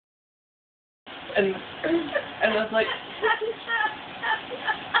and I was like,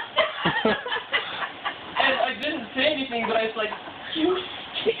 and I didn't say anything, but I was like, you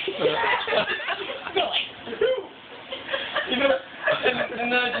you know,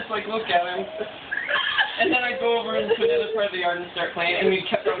 and then I just like look at him, and then I go over into another part of the yard and start playing, and he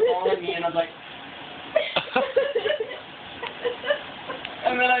kept on following me, and I was like,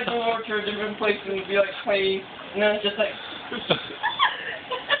 and then I go over to a different place and be like playing, and then it's just like,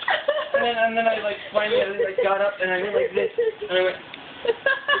 and then I like finally like got up and I went like this, and I went.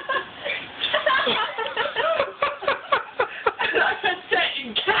 And I had sat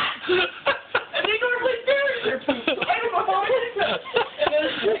in cats, and they normally bury their poop. So I don't know how I did that. And then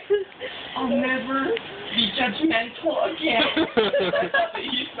it's like, I'll never be judgmental again. I thought that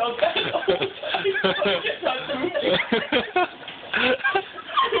he felt bad the whole time. He couldn't get that poop.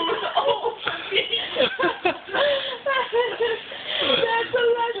 It was all for me. That's a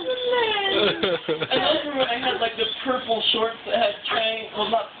lesson learned. And those were when I had like the purple shorts that had well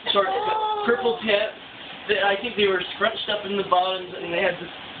not shorts, but purple pants. I think they were scrunched up in the bottoms and they had the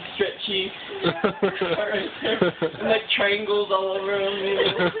stretchy part right there, and like triangles all over them. You know?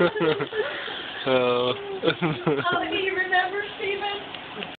 Oh, do you remember, Steve?